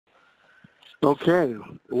Okay,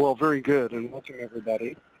 well, very good, and welcome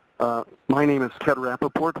everybody. My name is Ted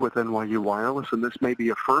Rappaport with NYU Wireless, and this may be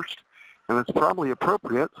a first, and it's probably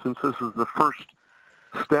appropriate since this is the first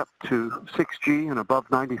step to 6G and above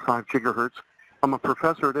 95 gigahertz. I'm a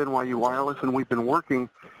professor at NYU Wireless, and we've been working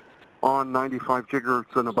on 95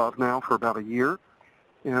 gigahertz and above now for about a year,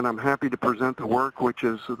 and I'm happy to present the work, which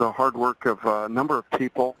is the hard work of a number of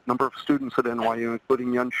people, number of students at NYU, including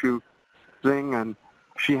Yunshu Zing and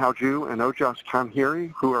Shihao Zhu and Ojas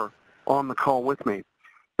Kanhiri, who are on the call with me.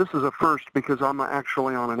 This is a first because I'm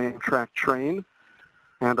actually on an Amtrak train,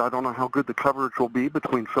 and I don't know how good the coverage will be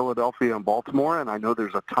between Philadelphia and Baltimore, and I know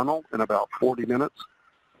there's a tunnel in about 40 minutes,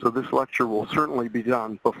 so this lecture will certainly be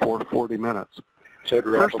done before 40 minutes.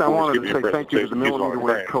 First, I wanted to say thank you to the Millimeter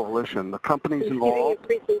Wave Coalition. The companies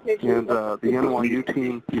involved and the NYU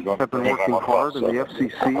team have been working hard, and the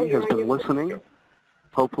FCC has been listening.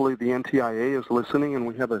 Hopefully the NTIA is listening, and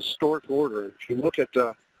we have a historic order. If you look at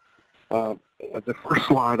the first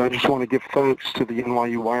slide, I just want to give thanks to the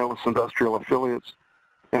NYU Wireless Industrial Affiliates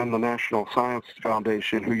and the National Science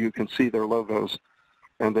Foundation, who you can see their logos,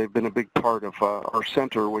 and they've been a big part of our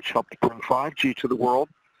center, which helped bring 5G to the world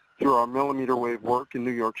through our millimeter wave work in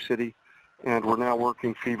New York City, and we're now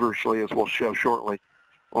working feverishly, as we'll show shortly,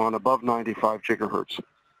 on above 95 gigahertz.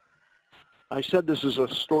 I said this is a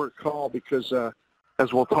historic call because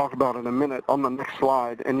as we'll talk about in a minute on the next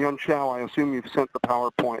slide. And Yun Chao, I assume you've sent the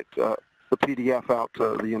PowerPoint, the PDF out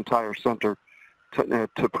to the entire center, to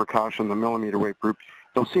Prakash and the millimeter wave group.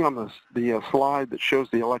 You'll see on the slide that shows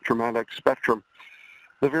the electromagnetic spectrum,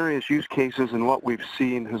 the various use cases and what we've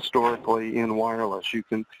seen historically in wireless.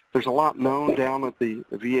 There's a lot known down at the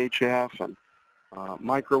VHF and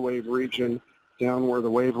microwave region, down where the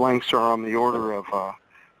wavelengths are on the order of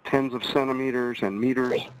tens of centimeters and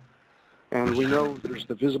meters. And we know there's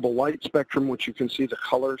the visible light spectrum, which you can see the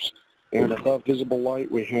colors. And above visible light,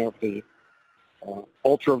 we have the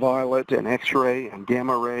ultraviolet and X-ray and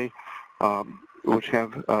gamma ray, which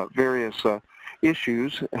have various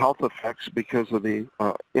issues, health effects, because of the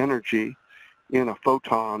energy in a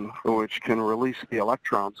photon, which can release the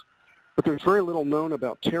electrons. But there's very little known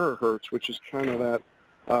about terahertz, which is kind of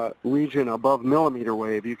that region above millimeter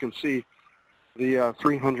wave. You can see the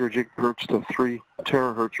 300 gigahertz to 3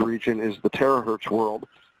 terahertz region is the terahertz world.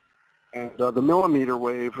 And the millimeter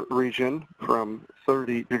wave region from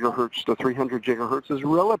 30 gigahertz to 300 gigahertz is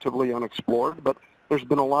relatively unexplored, but there's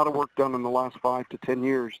been a lot of work done in the last 5 to 10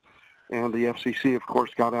 years. And the FCC, of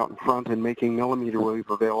course, got out in front in making millimeter wave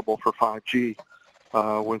available for 5G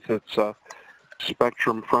with its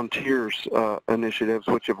Spectrum Frontiers initiatives,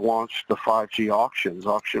 which have launched the 5G auctions,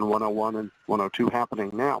 Auction 101 and 102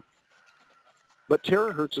 happening now. But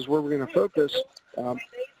terahertz is where we're going to focus.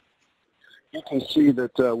 You can see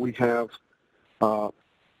that we have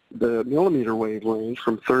the millimeter wave range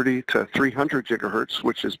from 30 to 300 gigahertz,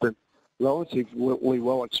 which has been relatively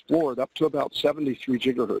well explored, up to about 73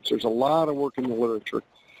 gigahertz. There's a lot of work in the literature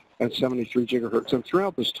at 73 gigahertz. And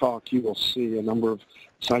throughout this talk, you will see a number of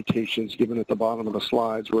citations given at the bottom of the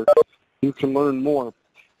slides where you can learn more.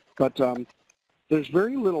 But there's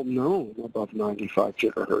very little known above 95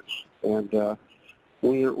 gigahertz. And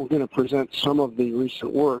we're going to present some of the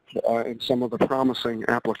recent work and some of the promising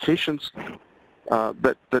applications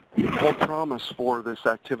that hold promise for this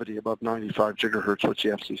activity above 95 gigahertz, which the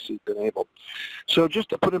FCC has enabled. So just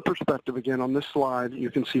to put in perspective again, on this slide, you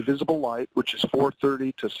can see visible light, which is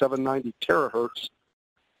 430 to 790 terahertz.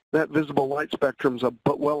 That visible light spectrum is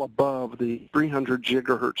well above the 300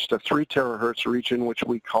 gigahertz to 3 terahertz region, which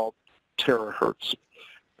we call terahertz.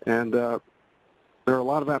 And there are a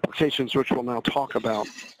lot of applications which we'll now talk about.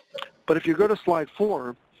 But if you go to slide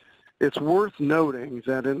 4, it's worth noting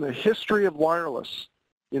that in the history of wireless,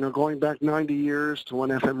 going back 90 years to when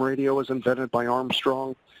FM radio was invented by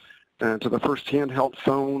Armstrong, and to the first handheld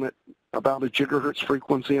phone at about a gigahertz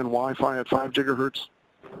frequency and Wi-Fi at 5 gigahertz,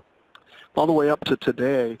 all the way up to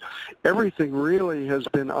today, everything really has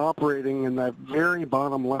been operating in that very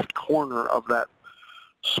bottom left corner of that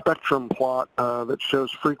spectrum plot that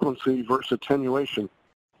shows frequency versus attenuation.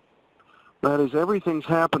 That is, everything's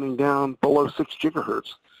happening down below 6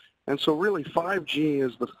 gigahertz. And so really 5G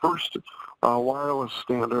is the first wireless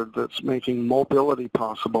standard that's making mobility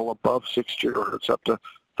possible above 6 gigahertz up to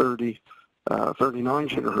 39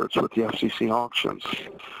 gigahertz with the FCC auctions.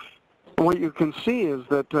 And what you can see is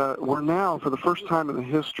that we're now, for the first time in the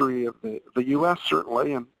history of the U.S.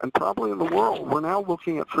 certainly, and probably in the world, we're now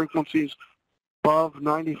looking at frequencies above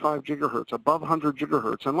 95 gigahertz, above 100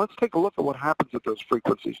 gigahertz. And let's take a look at what happens at those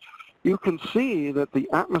frequencies. You can see that the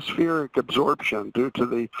atmospheric absorption due to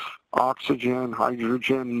the oxygen,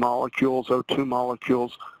 hydrogen molecules, O2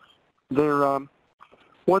 molecules,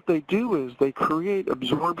 what they do is they create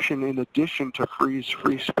absorption in addition to free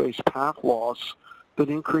space path loss that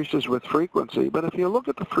increases with frequency. But if you look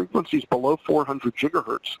at the frequencies below 400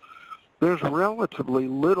 gigahertz, there's relatively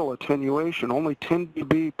little attenuation, only 10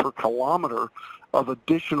 dB per kilometer of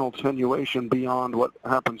additional attenuation beyond what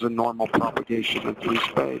happens in normal propagation in free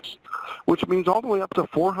space, which means all the way up to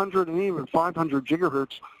 400 and even 500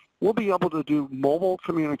 gigahertz, we'll be able to do mobile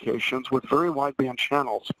communications with very wideband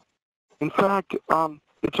channels. In fact,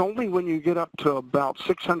 it's only when you get up to about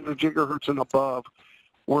 600 gigahertz and above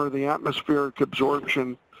where the atmospheric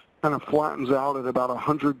absorption kind of flattens out at about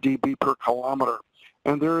 100 dB per kilometer.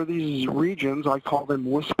 And there are these regions, I call them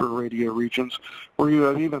whisper radio regions, where you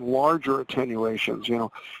have even larger attenuations,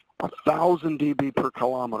 1,000 dB per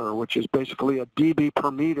kilometer, which is basically a dB per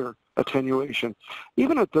meter attenuation.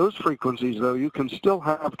 Even at those frequencies, though, you can still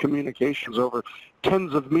have communications over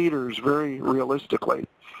tens of meters very realistically.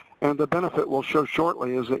 And the benefit we'll show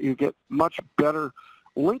shortly is that you get much better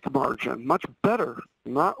link margin, much better,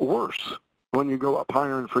 not worse, when you go up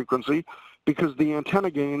higher in frequency, because the antenna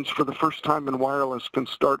gains for the first time in wireless can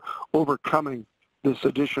start overcoming this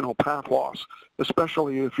additional path loss,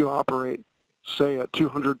 especially if you operate, say, at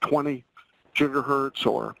 220 gigahertz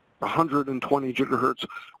or 120 gigahertz,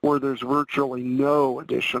 where there's virtually no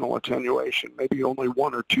additional attenuation, maybe only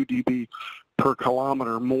 1 or 2 dB per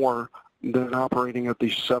kilometer more than operating at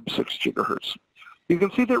these sub-6 gigahertz. You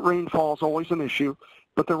can see that rainfall is always an issue,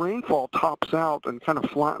 but the rainfall tops out and kind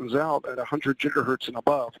of flattens out at 100 gigahertz and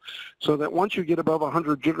above, so that once you get above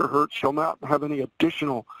 100 gigahertz, you'll not have any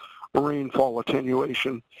additional rainfall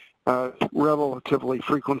attenuation, relatively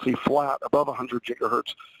frequency flat above 100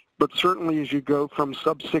 gigahertz. But certainly as you go from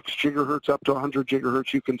sub-6 gigahertz up to 100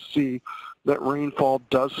 gigahertz, you can see that rainfall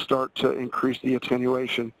does start to increase the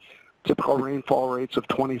attenuation. Typical rainfall rates of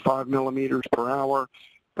 25 millimeters per hour.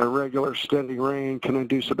 A regular steady rain can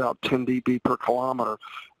induce about 10 dB per kilometer.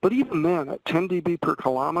 But even then, at 10 dB per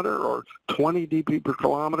kilometer or 20 dB per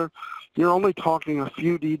kilometer, you're only talking a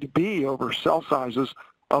few dB over cell sizes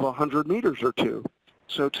of 100 meters or two.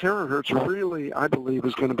 So terahertz really, I believe,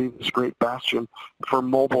 is going to be this great bastion for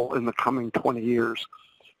mobile in the coming 20 years.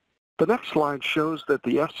 The next slide shows that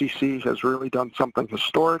the FCC has really done something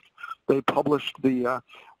historic. They published the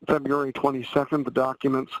February 22nd, the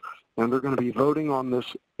documents, and they're going to be voting on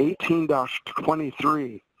this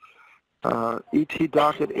 18-23, ET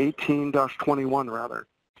docket 18-21 rather.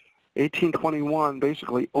 1821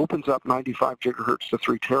 basically opens up 95 gigahertz to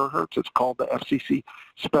 3 terahertz. It's called the FCC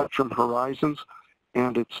Spectrum Horizons,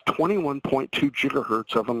 and it's 21.2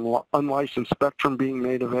 gigahertz of unlicensed spectrum being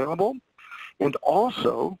made available. And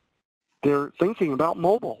also, they're thinking about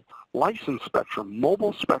mobile, licensed spectrum,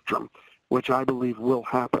 mobile spectrum, which I believe will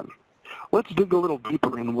happen. Let's dig a little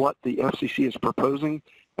deeper in what the FCC is proposing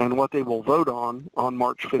and what they will vote on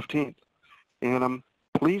March 15th. And I'm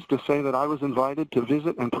pleased to say that I was invited to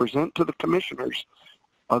visit and present to the commissioners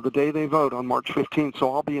the day they vote on March 15th.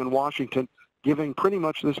 So I'll be in Washington giving pretty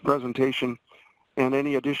much this presentation and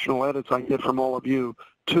any additional edits I get from all of you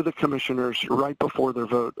to the commissioners right before their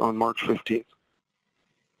vote on March 15th.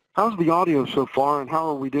 How's the audio so far, and how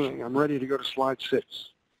are we doing? I'm ready to go to slide 6.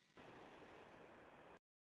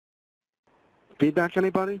 Feedback,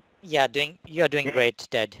 anybody? Yeah, you're doing great,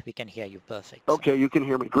 Ted. We can hear you perfect. Okay, you can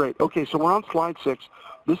hear me. Great. Okay, so we're on slide 6.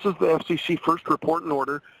 This is the FCC first report and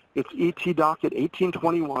order. It's ET docket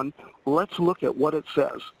 1821. Let's look at what it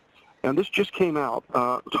says. And this just came out,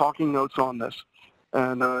 talking notes on this,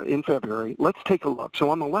 and in February. Let's take a look. So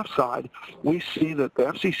on the left side, we see that the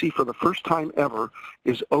FCC for the first time ever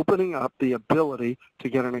is opening up the ability to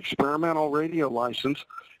get an experimental radio license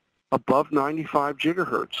above 95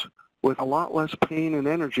 gigahertz. With a lot less pain and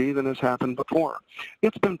energy than has happened before.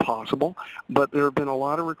 It's been possible, but there have been a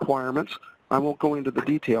lot of requirements. I won't go into the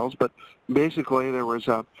details, but basically there was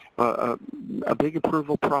a big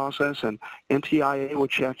approval process, and NTIA would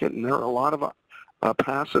check it, and there are a lot of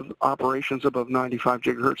passive operations above 95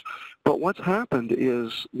 gigahertz. But what's happened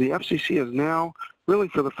is the FCC is now really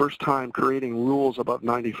for the first time creating rules above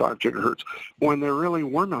 95 gigahertz when there really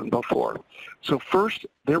were none before. So first,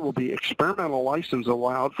 there will be experimental license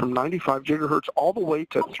allowed from 95 gigahertz all the way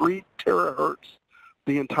to 3 terahertz,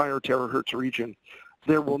 the entire terahertz region.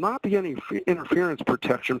 There will not be any interference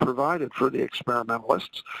protection provided for the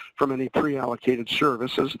experimentalists from any pre-allocated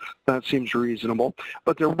services. That seems reasonable.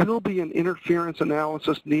 But there will be an interference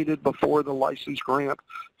analysis needed before the license grant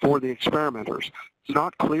for the experimenters. It's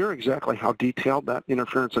not clear exactly how detailed that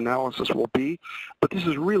interference analysis will be, but this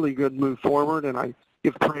is really good move forward, and I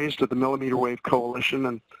give praise to the Millimeter Wave Coalition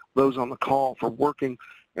and those on the call for working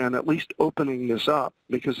and at least opening this up,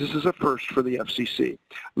 because this is a first for the FCC.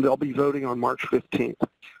 They'll be voting on March 15th,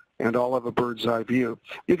 and I'll have a bird's eye view.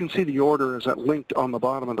 You can see the order is linked on the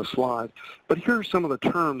bottom of the slide, but here are some of the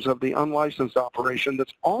terms of the unlicensed operation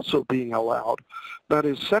that's also being allowed. That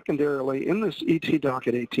is, secondarily, in this ET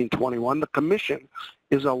docket 1821, the Commission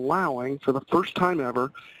is allowing, for the first time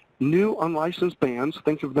ever, new unlicensed bands,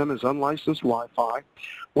 think of them as unlicensed Wi-Fi,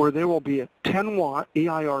 where there will be a 10-watt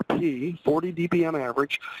EIRP, 40 dBm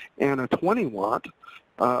average, and a 20-watt,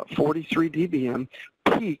 43 dBm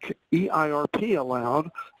peak EIRP allowed.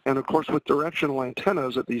 And of course, with directional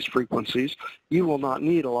antennas at these frequencies, you will not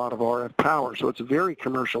need a lot of RF power, so it's very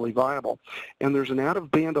commercially viable. And there's an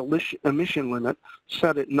out-of-band emission limit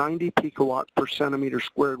set at 90 picowatts per centimeter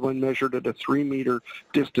squared when measured at a 3-meter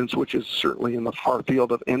distance, which is certainly in the far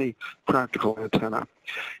field of any practical antenna.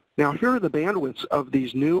 Now, here are the bandwidths of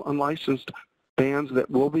these new unlicensed bands that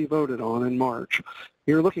will be voted on in March.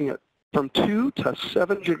 You're looking at from 2 to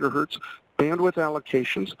 7 gigahertz bandwidth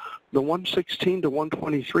allocations. The 116 to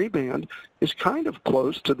 123 band is kind of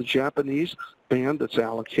close to the Japanese band that's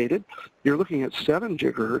allocated. You're looking at 7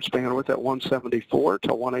 gigahertz bandwidth at 174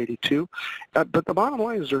 to 182. But the bottom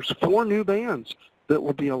line is there's 4 new bands that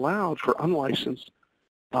will be allowed for unlicensed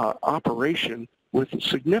operation with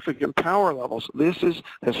significant power levels. This is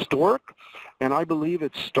historic, and I believe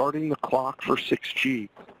it's starting the clock for 6G.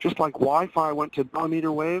 Just like Wi-Fi went to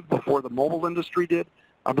millimeter wave before the mobile industry did,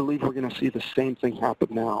 I believe we're going to see the same thing happen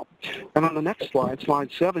now. And on the next slide,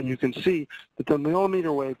 slide 7, you can see that the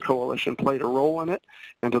Millimeter Wave Coalition played a role in it.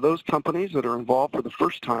 And to those companies that are involved for the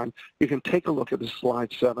first time, you can take a look at this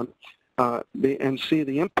slide 7 and see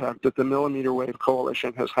the impact that the Millimeter Wave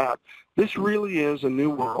Coalition has had. This really is a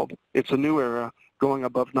new world. It's a new era going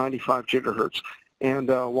above 95 gigahertz. And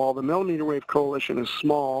while the Millimeter Wave Coalition is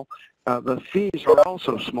small, the fees are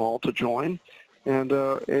also small to join. And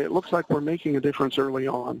it looks like we're making a difference early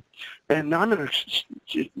on. And now I'm going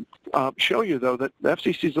to show you, though, that the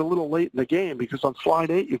FCC is a little late in the game, because on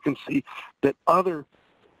slide 8 you can see that other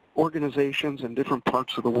organizations in different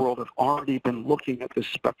parts of the world have already been looking at this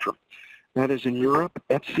spectrum. That is, in Europe,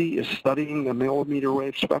 ETSI is studying the millimeter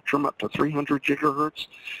wave spectrum up to 300 gigahertz,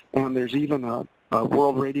 and there's even a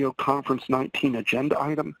World Radio Conference 19 agenda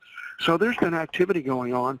item. So there's been activity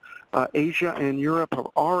going on. Asia and Europe have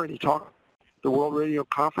already talked the World Radio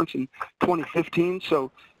Conference in 2015,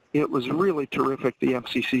 so it was really terrific, the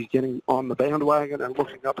FCC getting on the bandwagon and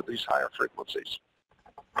looking up at these higher frequencies.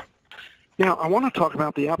 Now, I want to talk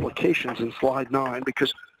about the applications in slide 9,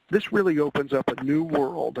 because this really opens up a new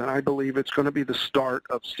world, and I believe it's going to be the start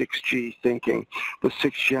of 6G thinking, the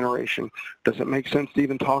 6th generation. Does it make sense to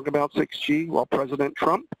even talk about 6G? Well, President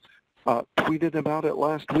Trump tweeted about it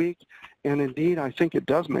last week. And indeed, I think it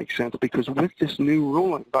does make sense, because with this new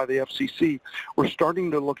ruling by the FCC, we're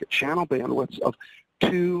starting to look at channel bandwidths of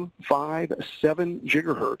 2, 5, 7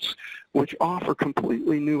 gigahertz, which offer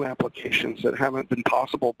completely new applications that haven't been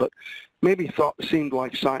possible, but maybe seemed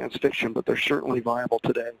like science fiction, but they're certainly viable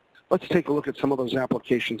today. Let's take a look at some of those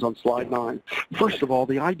applications on slide 9. First of all,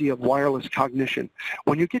 the idea of wireless cognition.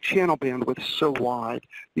 When you get channel bandwidth so wide,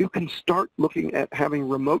 you can start looking at having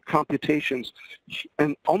remote computations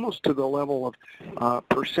and almost to the level of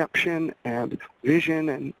perception and vision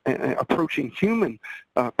and approaching human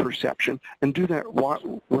perception, and do that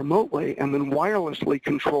remotely and then wirelessly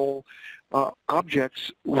control objects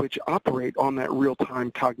which operate on that real-time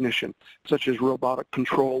cognition, such as robotic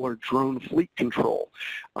control or drone fleet control.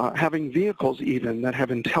 Having vehicles even that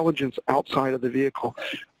have intelligence outside of the vehicle,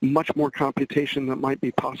 much more computation that might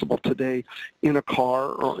be possible today in a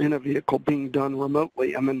car or in a vehicle being done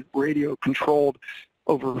remotely and then radio controlled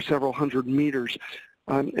over several hundred meters.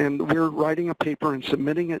 And we're writing a paper and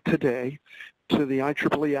submitting it today to the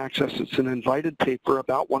IEEE Access. It's an invited paper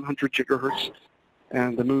about 100 gigahertz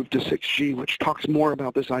and the move to 6G, which talks more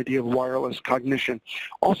about this idea of wireless cognition,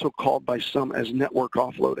 also called by some as network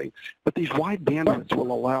offloading. But these wide bandwidths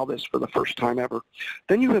will allow this for the first time ever.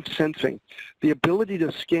 Then you have sensing. The ability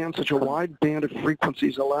to scan such a wide band of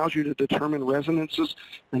frequencies allows you to determine resonances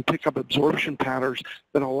and pick up absorption patterns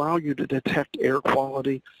that allow you to detect air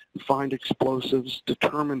quality, find explosives,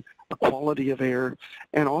 determine the quality of air,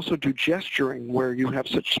 and also do gesturing where you have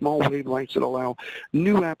such small wavelengths that allow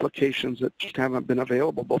new applications that just haven't been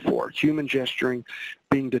available before. Human gesturing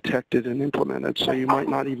being detected and implemented, so you might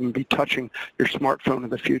not even be touching your smartphone in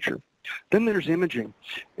the future. Then there's imaging,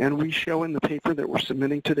 and we show in the paper that we're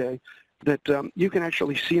submitting today that you can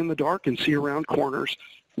actually see in the dark and see around corners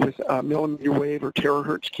with millimeter wave or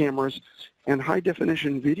terahertz cameras, and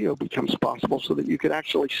high-definition video becomes possible so that you could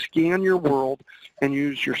actually scan your world and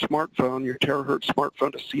use your smartphone, your terahertz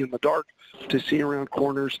smartphone, to see in the dark, to see around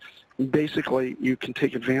corners. Basically, you can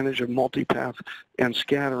take advantage of multipath and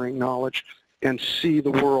scattering knowledge and see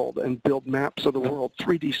the world and build maps of the world,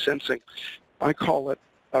 3D sensing. I call it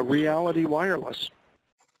a reality wireless.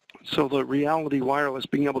 So the reality wireless,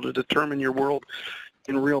 being able to determine your world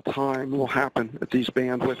in real time, will happen at these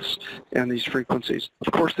bandwidths and these frequencies.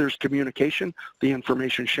 Of course, there's communication, the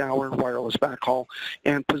information shower, wireless backhaul,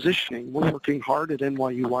 and positioning. We're working hard at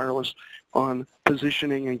NYU Wireless on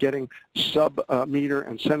positioning and getting sub-meter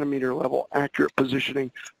and centimeter level accurate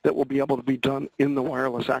positioning that will be able to be done in the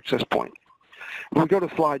wireless access point. When we go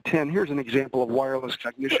to slide 10, here's an example of wireless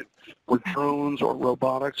cognition where drones or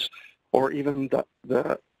robotics or even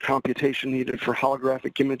the computation needed for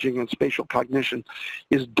holographic imaging and spatial cognition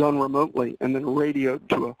is done remotely and then radioed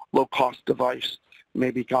to a low-cost device,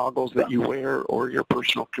 maybe goggles that you wear or your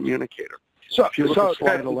personal communicator. So if you look at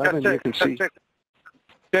slide 11, you can see.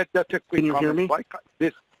 Ted, that's a quick Can you hear me?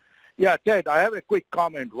 Yeah, Ted, I have a quick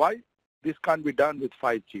comment. Why this can't be done with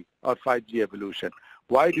 5G or 5G evolution?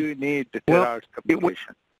 Why do you need the terahertz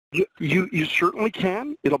communication? You certainly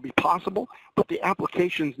can. It'll be possible, but the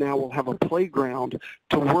applications now will have a playground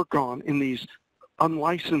to work on in these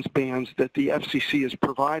unlicensed bands that the FCC is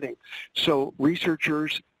providing. So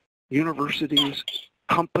researchers, universities,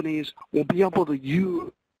 companies will be able to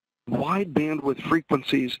use wide bandwidth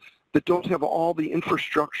frequencies that don't have all the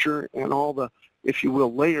infrastructure and all the, if you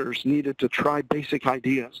will, layers needed to try basic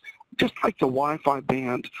ideas. Just like the Wi-Fi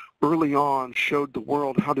band early on showed the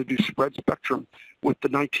world how to do spread spectrum with the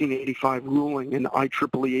 1985 ruling in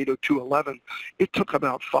IEEE 802.11, it took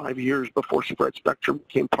about 5 years before spread spectrum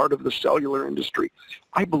became part of the cellular industry.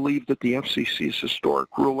 I believe that the FCC's historic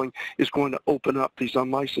ruling is going to open up these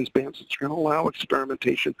unlicensed bands. It's going to allow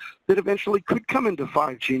experimentation that eventually could come into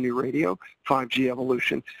 5G new radio, 5G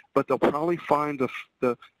evolution, but they'll probably find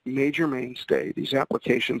the major mainstay. These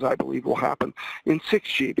applications, I believe, will happen in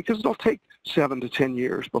 6G because it'll take 7 to 10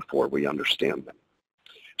 years before we understand them.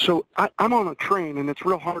 So I'm on a train, and it's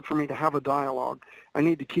real hard for me to have a dialogue. I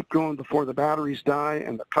need to keep going before the batteries die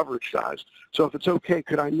and the coverage dies. So if it's okay,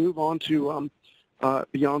 could I move on to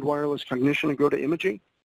beyond wireless cognition and go to imaging?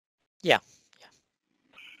 Yeah.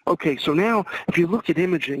 Okay, so now if you look at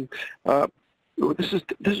imaging, this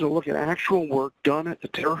is a look at actual work done at the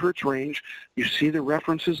terahertz range. You see the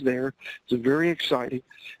references there. It's very exciting.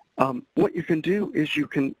 What you can do is you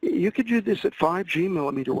could do this at 5G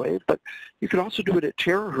millimeter wave, but you could also do it at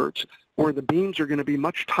terahertz where the beams are going to be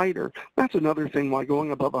much tighter. That's another thing why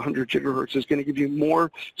going above 100 gigahertz is going to give you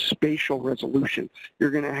more spatial resolution.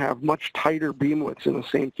 You're going to have much tighter beam widths in the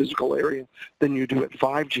same physical area than you do at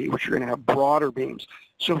 5G, which you're going to have broader beams.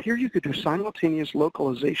 So here you could do simultaneous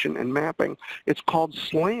localization and mapping. It's called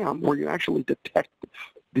SLAM, where you actually detect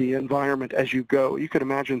the environment as you go. You could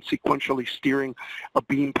imagine sequentially steering a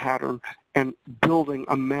beam pattern and building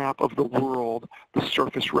a map of the world, the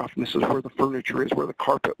surface roughnesses, where the furniture is, where the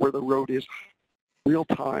carpet, where the road is, real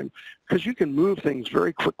time, because you can move things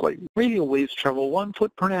very quickly. Radio waves travel 1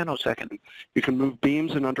 foot per nanosecond. You can move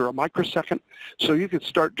beams in under a microsecond. So you could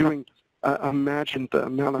start doing, imagine the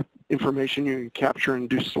amount of information you can capture and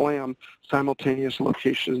do SLAM, simultaneous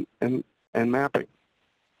location and mapping.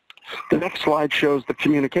 The next slide shows the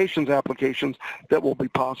communications applications that will be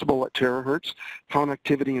possible at terahertz,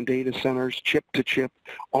 connectivity in data centers, chip-to-chip,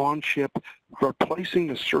 on-chip, replacing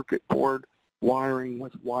the circuit board wiring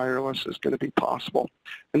with wireless is going to be possible.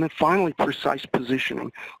 And then finally, precise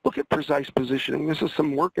positioning. Look at precise positioning. This is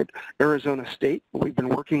some work at Arizona State. We've been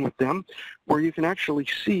working with them where you can actually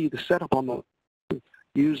see the setup on the,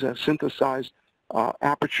 use a synthesized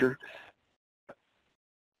aperture.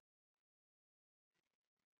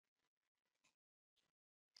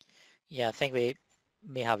 Yeah, I think we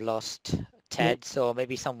may have lost Ted, so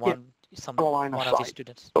maybe one of the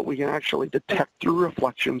students. But we can actually detect through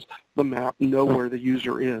reflections the map, know where the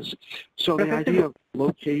user is. So the idea of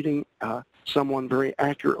locating someone very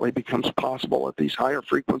accurately becomes possible at these higher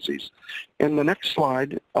frequencies. And the next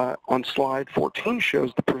slide, on slide 14,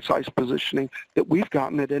 shows the precise positioning that we've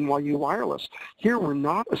gotten at NYU Wireless. Here we're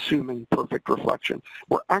not assuming perfect reflection.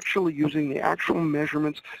 We're actually using the actual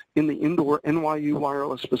measurements in the indoor NYU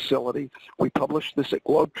Wireless facility. We published this at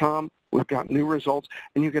GlobeCom. We've got new results,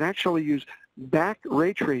 and you can actually use back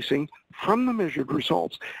ray tracing from the measured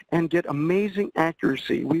results and get amazing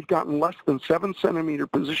accuracy. We've gotten less than 7 centimeter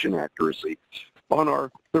position accuracy on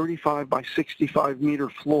our 35 by 65 meter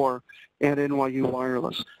floor at NYU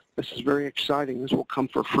Wireless. This is very exciting. This will come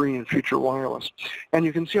for free in future wireless. And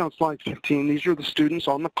you can see on slide 15, these are the students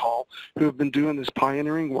on the call who have been doing this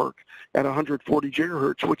pioneering work at 140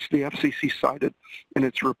 gigahertz, which the FCC cited in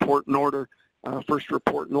its report in order, first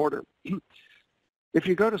report in order. If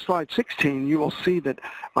you go to slide 16, you will see that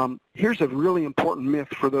here's a really important myth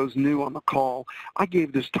for those new on the call. I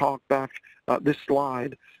gave this talk back, this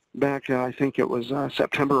slide, back, I think it was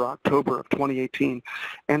September, October of 2018.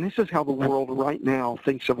 And this is how the world right now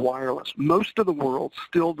thinks of wireless. Most of the world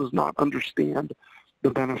still does not understand the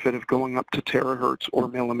benefit of going up to terahertz or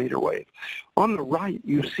millimeter wave. On the right,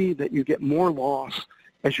 you see that you get more loss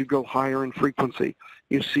as you go higher in frequency.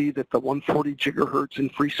 You see that the 140 gigahertz in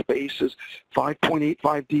free space is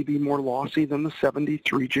 5.85 dB more lossy than the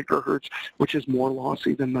 73 gigahertz, which is more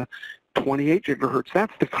lossy than the 28 gigahertz.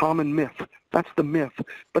 That's the common myth. That's the myth.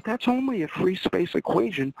 But that's only a free space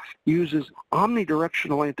equation uses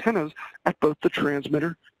omnidirectional antennas at both the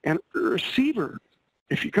transmitter and receiver.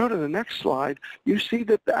 If you go to the next slide, you see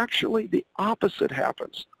that actually the opposite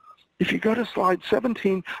happens. If you go to slide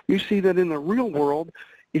 17, you see that in the real world,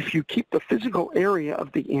 if you keep the physical area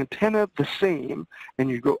of the antenna the same and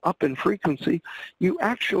you go up in frequency, you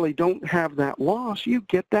actually don't have that loss. You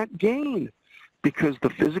get that gain because the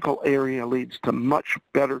physical area leads to much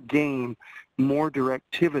better gain, more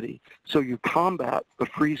directivity. So you combat the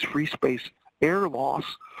free space air loss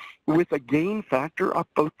with a gain factor of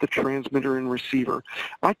both the transmitter and receiver.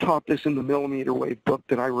 I taught this in the millimeter wave book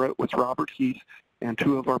that I wrote with Robert Heath and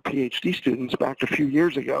two of our PhD students back a few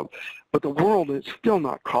years ago. But the world is still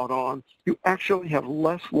not caught on. You actually have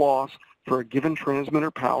less loss for a given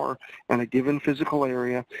transmitter power and a given physical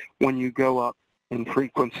area when you go up in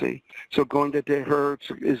frequency. So going to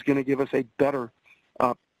terahertz is going to give us a better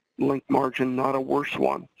link margin, not a worse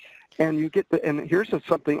one. And you get the, and here's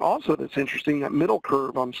something also that's interesting, that middle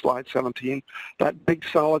curve on slide 17, that big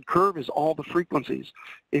solid curve is all the frequencies.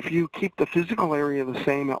 If you keep the physical area the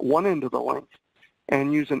same at one end of the length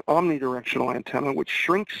and use an omnidirectional antenna, which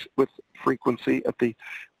shrinks with frequency at the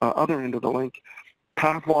other end of the link,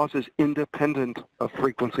 path loss is independent of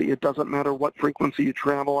frequency. It doesn't matter what frequency you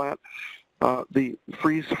travel at. The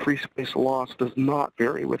free space loss does not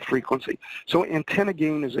vary with frequency. So antenna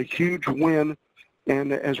gain is a huge win.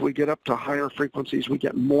 And as we get up to higher frequencies, we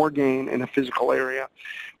get more gain in a physical area,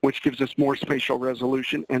 which gives us more spatial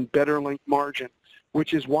resolution and better link margin,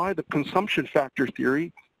 which is why the consumption factor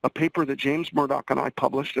theory, a paper that James Murdoch and I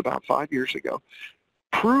published about 5 years ago,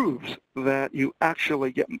 proves that you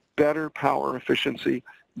actually get better power efficiency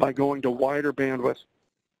by going to wider bandwidth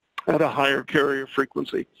at a higher carrier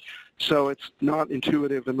frequency. So it's not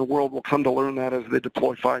intuitive, and the world will come to learn that as they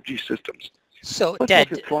deploy 5G systems. So, Let's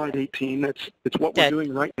Ted, look at slide 18. It's what Ted, we're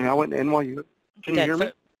doing right now at NYU. Can you hear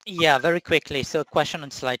me? Yeah, very quickly. So question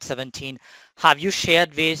on slide 17. Have you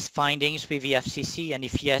shared these findings with the FCC? And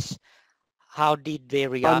if yes, how did they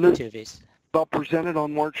react to this? I'll present it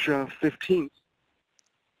on March 15th.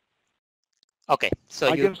 Okay, so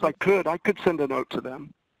I guess I could send a note to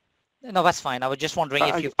them. No, that's fine. I was just wondering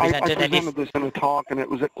if you presented I presented this in a talk, and it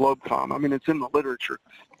was at GlobeCom. I mean, it's in the literature.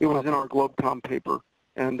 It was in our GlobeCom paper.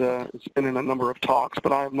 And it's been in a number of talks,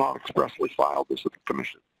 but I have not expressly filed this with the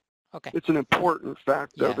Commission. Okay. It's an important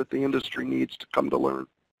fact, though, that the industry needs to come to learn.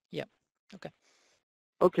 Yeah. Okay.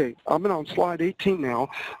 Okay, I'm on slide 18 now.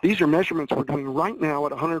 These are measurements we're doing right now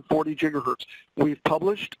at 140 gigahertz. We've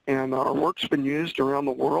published, and our work's been used around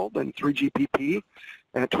the world in 3GPP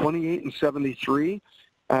at 28 and 73.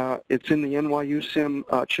 It's in the NYU SIM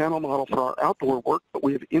channel model for our outdoor work, but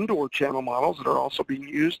we have indoor channel models that are also being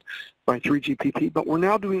used by 3GPP. But we're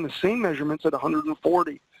now doing the same measurements at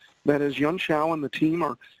 140. That is, Yun Chao and the team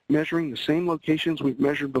are measuring the same locations we've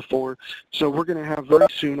measured before. So we're going to have very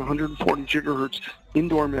soon 140 gigahertz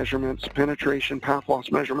indoor measurements, penetration, path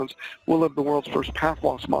loss measurements. We'll have the world's first path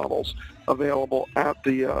loss models available at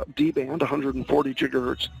the D-band, 140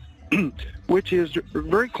 gigahertz. Which is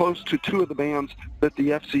very close to two of the bands that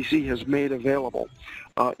the FCC has made available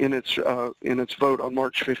in its vote on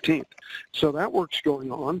March 15th. So that work's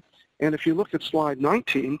going on. And if you look at slide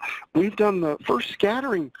 19, we've done the first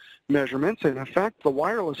scattering measurements. And in fact, the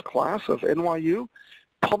wireless class of NYU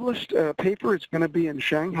published a paper. It's going to be in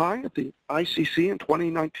Shanghai at the ICC in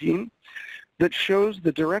 2019 that shows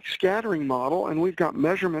the direct scattering model. And we've got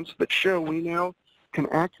measurements that show we now can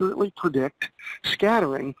accurately predict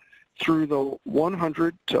scattering through the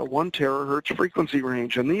 100 to 1 terahertz frequency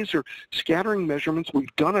range. And these are scattering measurements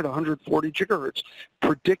we've done at 140 gigahertz,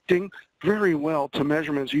 predicting very well to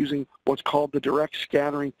measurements using what's called the direct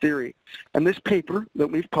scattering theory. And this paper that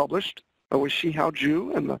we've published with Shihao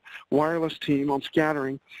Zhu and the wireless team on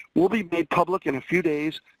scattering will be made public in a few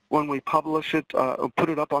days when we publish it, put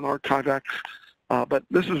it up on ArchiveX. But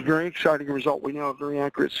this is a very exciting result. We now have very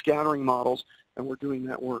accurate scattering models, and we're doing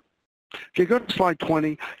that work. If you go to slide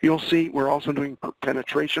 20, you'll see we're also doing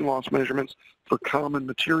penetration loss measurements for common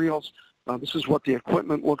materials. This is what the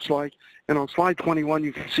equipment looks like. And on slide 21,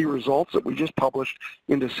 you can see results that we just published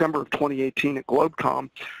in December of 2018 at GlobeCom,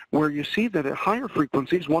 where you see that at higher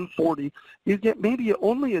frequencies, 140, you get maybe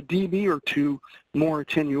only a dB or two more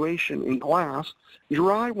attenuation in glass.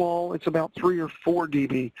 Drywall, it's about 3 or 4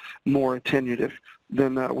 dB more attenuative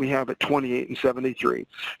than we have at 28 and 73.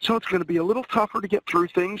 So it's going to be a little tougher to get through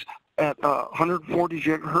things at 140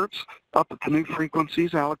 gigahertz up at the new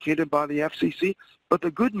frequencies allocated by the FCC. But the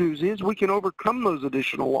good news is we can overcome those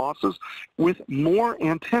additional losses with more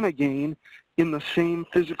antenna gain in the same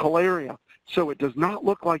physical area. So it does not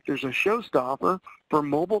look like there's a showstopper for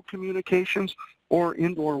mobile communications or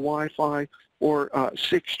indoor Wi-Fi or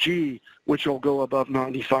 6G, which will go above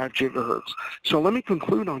 95 gigahertz. So let me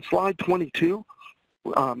conclude on slide 22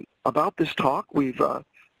 about this talk. We've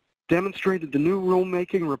demonstrated the new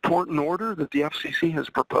rulemaking report and order that the FCC has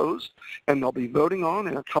proposed, and they'll be voting on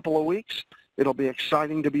in a couple of weeks. It'll be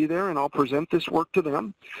exciting to be there, and I'll present this work to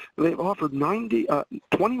them. They've offered 21.2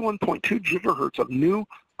 gigahertz of new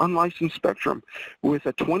unlicensed spectrum with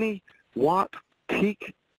a 20-watt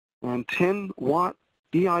peak and 10-watt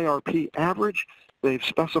EIRP average. They've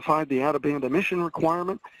specified the out-of-band emission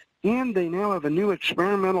requirement, and they now have a new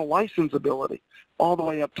experimental license ability all the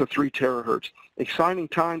way up to 3 terahertz. Exciting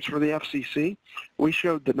times for the FCC. We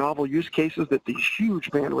showed the novel use cases that these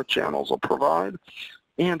huge bandwidth channels will provide.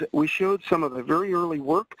 And we showed some of the very early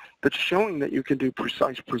work that's showing that you can do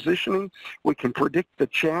precise positioning, we can predict the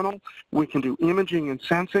channel, we can do imaging and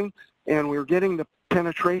sensing, and we're getting the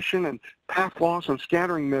penetration and path loss and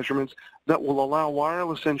scattering measurements that will allow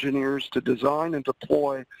wireless engineers to design and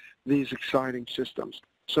deploy these exciting systems.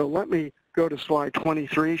 So let me go to slide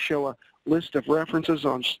 23, show a list of references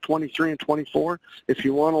on 23 and 24 if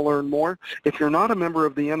you want to learn more. If you're not a member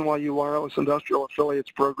of the NYU Wireless Industrial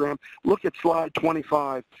Affiliates Program, look at slide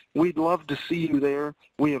 25. We'd love to see you there.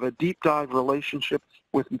 We have a deep dive relationship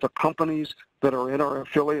with the companies that are in our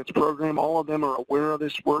affiliates program. All of them are aware of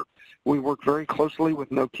this work. We work very closely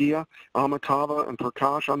with Nokia, Amitava, and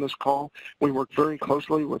Prakash on this call. We work very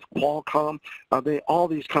closely with Qualcomm. All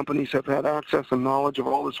these companies have had access and knowledge of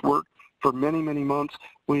all this work for many, many months.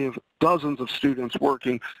 We have dozens of students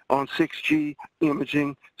working on 6G,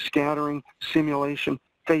 imaging, scattering, simulation,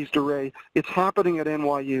 phased array. It's happening at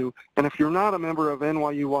NYU, and if you're not a member of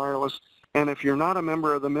NYU Wireless, and if you're not a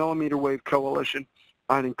member of the Millimeter Wave Coalition,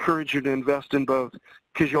 I'd encourage you to invest in both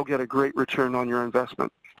because you'll get a great return on your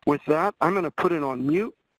investment. With that, I'm going to put it on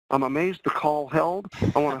mute. I'm amazed the call held.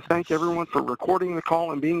 I want to thank everyone for recording the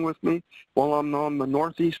call and being with me while I'm on the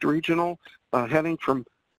Northeast Regional, heading from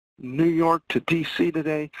New York to D.C.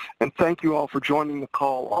 today, and thank you all for joining the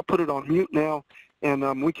call. I'll put it on mute now,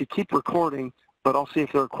 and we could keep recording, but I'll see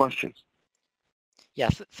if there are questions.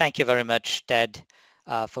 Yes, thank you very much, Ted,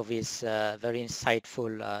 for this very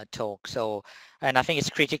insightful talk. And I think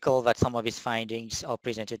it's critical that some of his findings are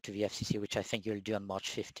presented to the FCC, which I think you'll do on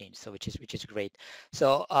March 15th, so which is great.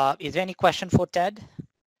 So is there any question for Ted?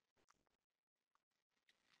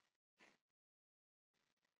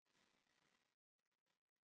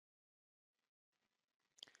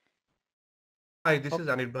 Hi, this is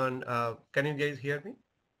Anirban. Can you guys hear me?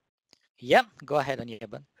 Yeah, go ahead,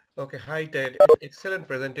 Anirban. Okay, hi Ted. Excellent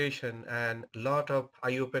presentation and a lot of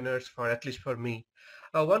eye-openers for at least for me.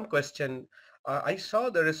 One question. I saw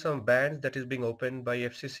there is some bands that is being opened by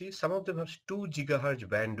FCC. Some of them have 2 gigahertz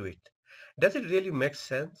bandwidth. Does it really make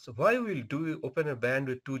sense? Why will do open a band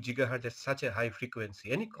with 2 gigahertz at such a high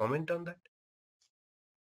frequency? Any comment on that?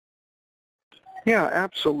 Yeah,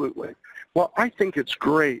 absolutely. Well, I think it's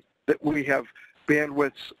great that we have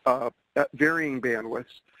bandwidths, varying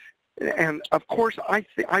bandwidths. And of course, I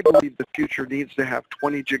believe the future needs to have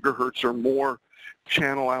 20 gigahertz or more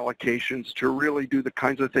channel allocations to really do the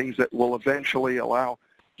kinds of things that will eventually allow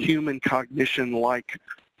human cognition like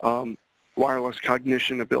wireless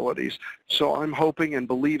cognition abilities. So I'm hoping and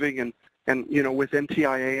believing and you know, with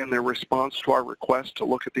NTIA and their response to our request to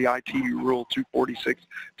look at the ITU Rule 246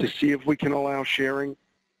 to see if we can allow sharing,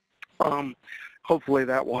 hopefully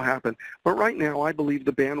that will happen. But right now, I believe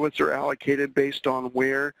the bandwidths are allocated based on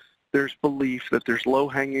where there's belief that there's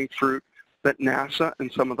low-hanging fruit, that NASA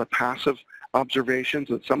and some of the passive observations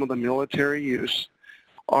and some of the military use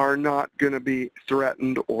are not going to be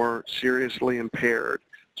threatened or seriously impaired.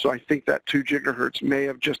 So I think that 2 gigahertz may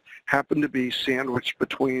have just happened to be sandwiched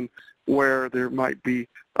between where there might be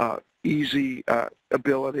easy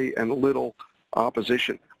ability and little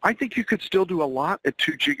opposition. I think you could still do a lot at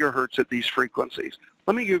 2 gigahertz at these frequencies.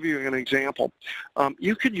 Let me give you an example.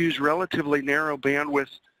 You could use relatively narrow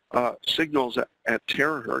bandwidth signals at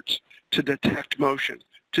terahertz to detect motion,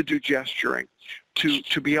 to do gesturing,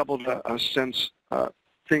 to be able to sense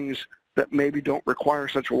things that maybe don't require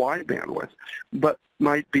such wide bandwidth, but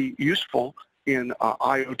might be useful in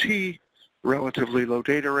IoT, relatively low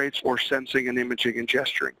data rates, or sensing and imaging and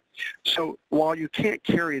gesturing. So while you can't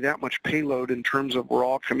carry that much payload in terms of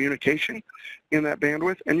raw communication in that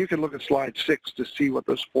bandwidth, and you can look at slide 6 to see what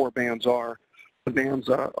those 4 bands are. The bands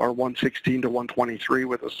are 116 to 123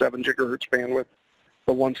 with a 7 gigahertz bandwidth,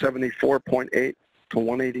 the 174.8 to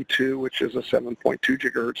 182, which is a 7.2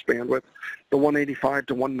 gigahertz bandwidth, the 185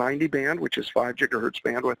 to 190 band, which is 5 gigahertz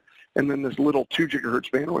bandwidth, and then this little 2 gigahertz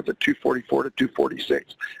bandwidth at 244 to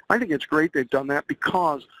 246. I think it's great they've done that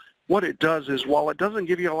because what it does is, while it doesn't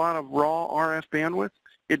give you a lot of raw RF bandwidth,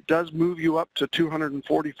 it does move you up to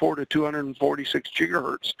 244 to 246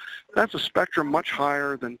 gigahertz. That's a spectrum much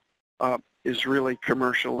higher than is really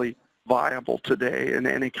commercially viable today in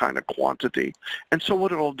any kind of quantity. And so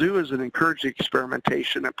what it'll do is it encourage the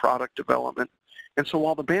experimentation and product development. And so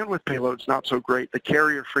while the bandwidth payload's not so great, the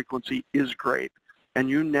carrier frequency is great. And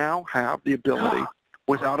you now have the ability,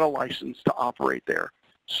 without a license, to operate there.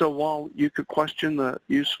 So while you could question the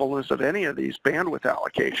usefulness of any of these bandwidth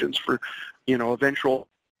allocations for, eventual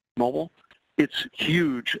mobile, it's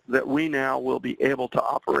huge that we now will be able to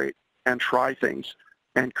operate and try things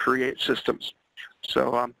and create systems.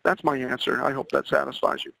 So that's my answer. I hope that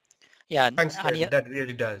satisfies you. Yeah, Thanks, Ted. That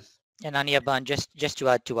really does. And Anirban, just to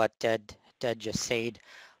add to what Ted just said,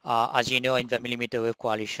 as you know, in the millimeter wave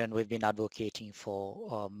coalition, we've been advocating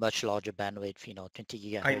for much larger bandwidth, 20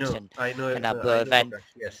 gigahertz and above. And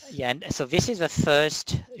yes. Yeah, and so this is the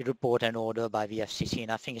first report and order by the FCC,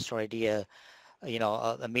 and I think it's already a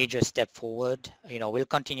major step forward. We'll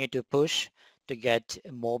continue to push to get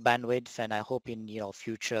more bandwidth, and I hope in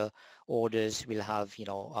future orders we'll have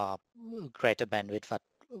greater bandwidth for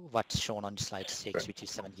what's shown on slide 6, which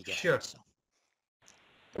is 7 gigahertz. Sure. So.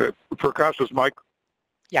 Prakash, is Mike.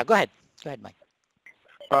 Yeah, go ahead, Mike.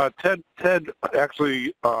 Ted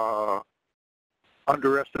actually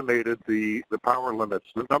underestimated the power limits.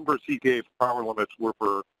 The numbers he gave power limits were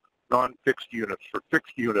for non-fixed units. For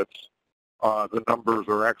fixed units, the numbers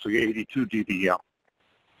are actually 82 dBm.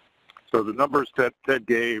 So the numbers that Ted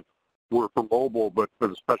gave were for mobile, but for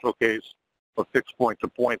the special case of fixed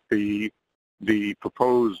point-to-point, the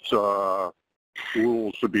proposed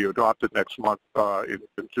rules to be adopted next month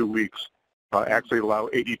in 2 weeks actually allow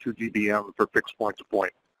 82 dBm for fixed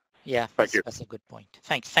point-to-point. Yeah, that's a good point.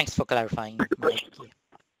 Thanks for clarifying. Mike.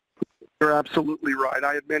 You're absolutely right.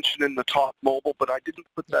 I had mentioned in the talk mobile, but I didn't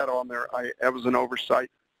put that on there. That was an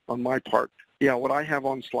oversight on my part. Yeah, what I have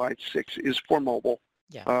on slide 6 is for mobile.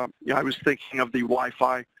 Yeah. I was thinking of the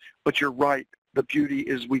Wi-Fi, but you're right. The beauty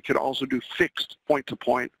is we could also do fixed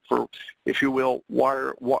point-to-point for, if you will,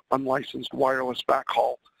 unlicensed wireless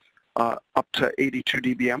backhaul up to 82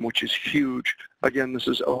 dBm, which is huge. Again, this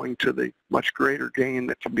is owing to the much greater gain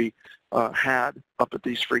that can be had up at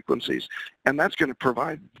these frequencies. And that's going to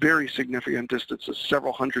provide very significant distances,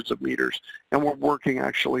 several hundreds of meters. And we're working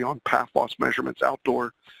actually on path loss measurements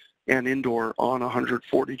outdoor and indoor on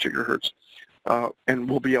 140 gigahertz. And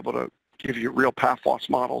we'll be able to give you real path loss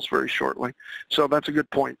models very shortly. So that's a good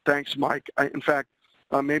point. Thanks, Mike. In fact,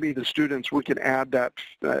 maybe the students, we can add that,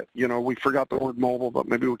 we forgot the word mobile, but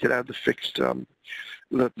maybe we could add the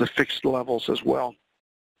fixed levels as well.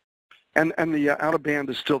 And the out of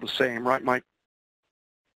band is still the same, right, Mike?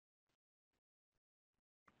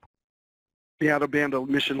 The out of band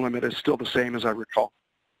emission limit is still the same as I recall.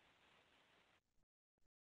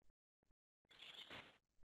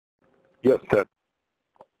 Yes, Ted.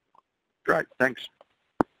 Right, thanks.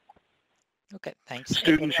 Okay, thanks.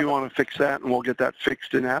 Students, you want to fix that, and we'll get that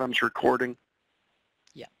fixed in Adam's recording.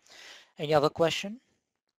 Yeah. Any other question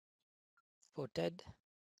for Ted?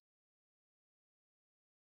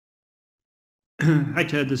 Hi,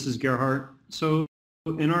 Ted. This is Gerhard. So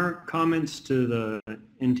in our comments to the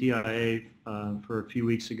NTIA for a few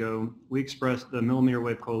weeks ago, the Millimeter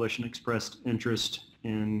Wave Coalition expressed interest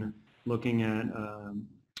in looking at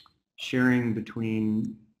sharing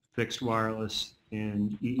between fixed wireless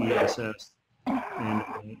and EESS and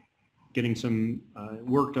getting some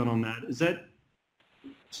work done on that. Is that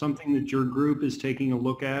something that your group is taking a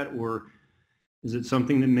look at, or is it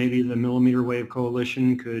something that maybe the Millimeter Wave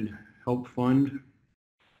Coalition could help fund?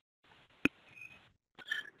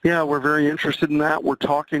 Yeah, we're very interested in that. We're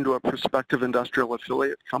talking to a prospective industrial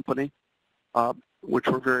affiliate company, which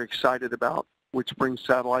we're very excited about, which brings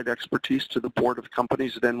satellite expertise to the board of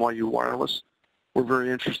companies at NYU Wireless. We're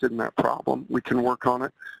very interested in that problem. We can work on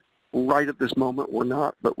it. Right at this moment, we're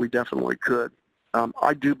not, but we definitely could.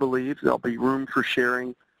 I do believe there'll be room for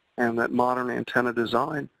sharing, and that modern antenna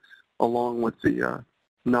design, along with the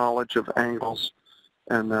knowledge of angles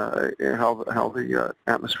and how the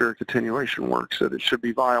atmospheric attenuation works, that it should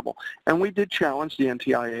be viable. And we did challenge the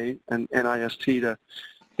NTIA and NIST to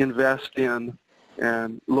invest in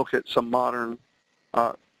and look at some modern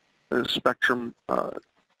spectrum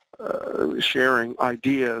sharing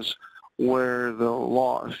ideas where the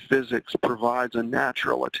law of physics provides a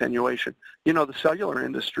natural attenuation. You know, the cellular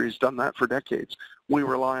industry has done that for decades. We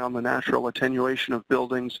rely on the natural attenuation of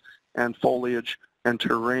buildings and foliage and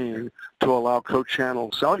terrain to allow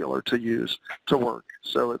co-channel cellular to work.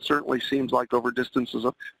 So it certainly seems like over distances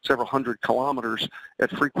of several hundred kilometers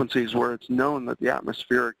at frequencies where it's known that the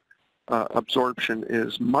atmospheric absorption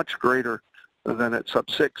is much greater than at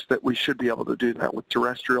sub-6, that we should be able to do that with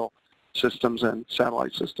terrestrial systems and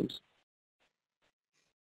satellite systems.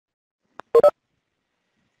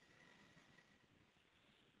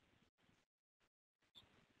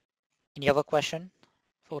 Any other question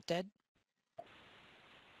for Ted?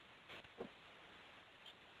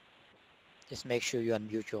 Just make sure you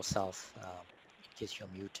unmute yourself in case you're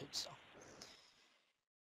muted. So.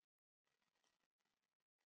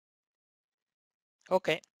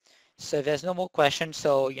 Okay, so there's no more questions.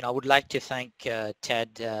 So, I would like to thank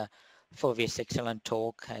Ted for this excellent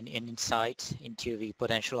talk and insight into the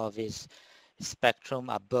potential of his spectrum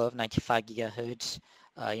above 95 gigahertz.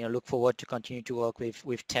 Look forward to continue to work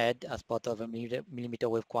with Ted as part of a millimeter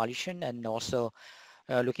wave coalition, and also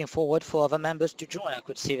looking forward for other members to join. I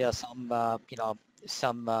could see there are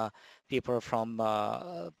some people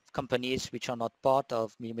from companies which are not part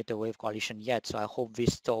of millimeter wave coalition yet. So I hope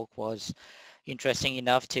this talk was interesting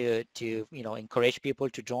enough to encourage people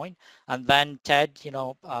to join. And then Ted,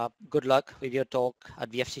 good luck with your talk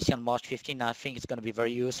at the FCC on March 15. I think it's going to be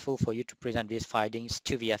very useful for you to present these findings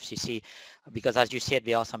to the FCC, because as you said,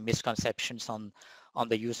 there are some misconceptions on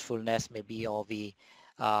the usefulness maybe of the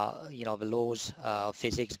the laws of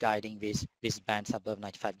physics guiding these bands above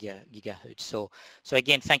 95 gigahertz. So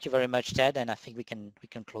again, thank you very much, Ted, and I think we can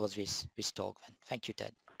close this talk. Thank you,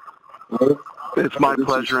 Ted. It's my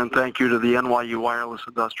pleasure, and thank you to the NYU Wireless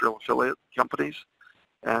Industrial Affiliate companies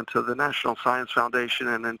and to the National Science Foundation,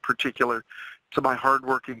 and in particular to my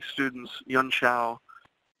hardworking students, Yun Chao,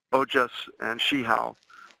 Ojas, and Shihao,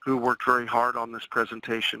 who worked very hard on this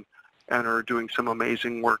presentation and are doing some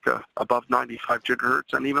amazing work above 95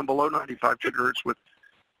 gigahertz and even below 95 gigahertz with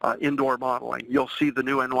indoor modeling. You'll see the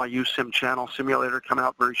new NYU Sim Channel simulator come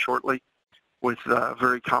out very shortly with a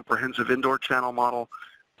very comprehensive indoor channel model,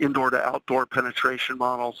 indoor to outdoor penetration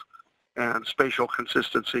models, and spatial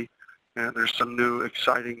consistency. And there's some new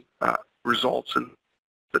exciting results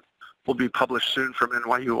that will be published soon from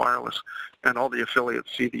NYU Wireless, and all the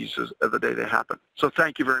affiliates see these the day they happen. So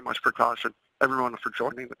thank you very much for caution, everyone, for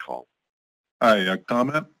joining the call. Hi, a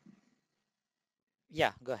comment?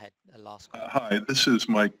 Yeah, go ahead. Last comment. Hi, this is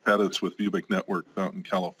Mike Pettis with Vubic Network out in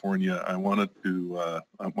California. I wanted to,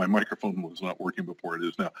 my microphone was not working before, it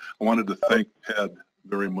is now. I wanted to thank Ted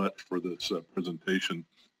very much for this presentation.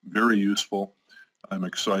 Very useful. I'm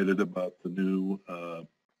excited about the new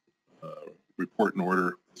report and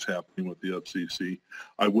order that's happening with the FCC.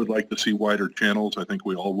 I would like to see wider channels. I think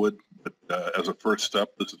we all would, but as a first step,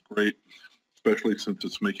 this is great, especially since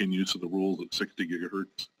it's making use of the rules at 60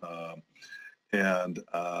 gigahertz.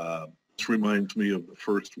 This reminds me of the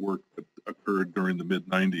first work that occurred during the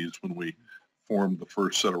mid-90s when we formed the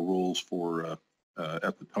first set of rules for,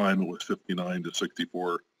 at the time it was 59 to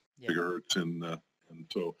 64 gigahertz. And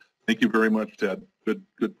so thank you very much, Ted.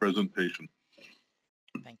 Good presentation.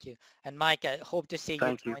 Thank you. And Mike, I hope to see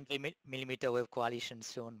you join the Millimeter Wave Coalition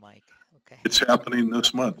soon, Mike. Okay. It's happening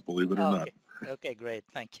this month, believe it or not. Okay, great.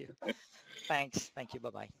 Thank you. Thanks. Thank you.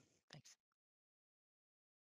 Bye-bye.